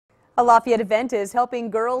A Lafayette event is helping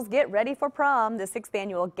girls get ready for prom. The 6th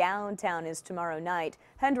annual Gown Town is tomorrow night.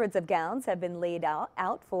 Hundreds of gowns have been laid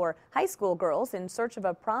out for high school girls in search of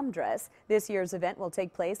a prom dress. This year's event will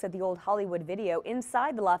take place at the old Hollywood Video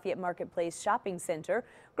inside the Lafayette Marketplace Shopping Center.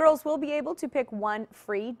 Girls will be able to pick one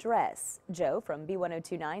free dress. Joe from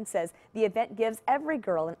B1029 says the event gives every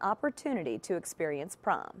girl an opportunity to experience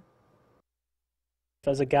prom.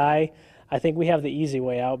 As a guy, I think we have the easy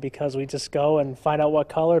way out because we just go and find out what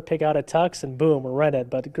color, pick out a tux, and boom, we're rented.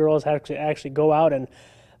 But the girls actually go out and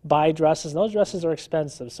buy dresses, and those dresses are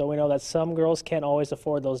expensive. So we know that some girls can't always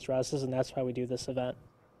afford those dresses, and that's why we do this event.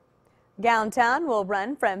 Gown Town will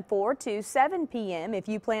run from 4 to 7 p.m. If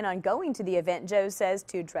you plan on going to the event, Joe says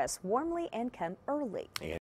to dress warmly and come early.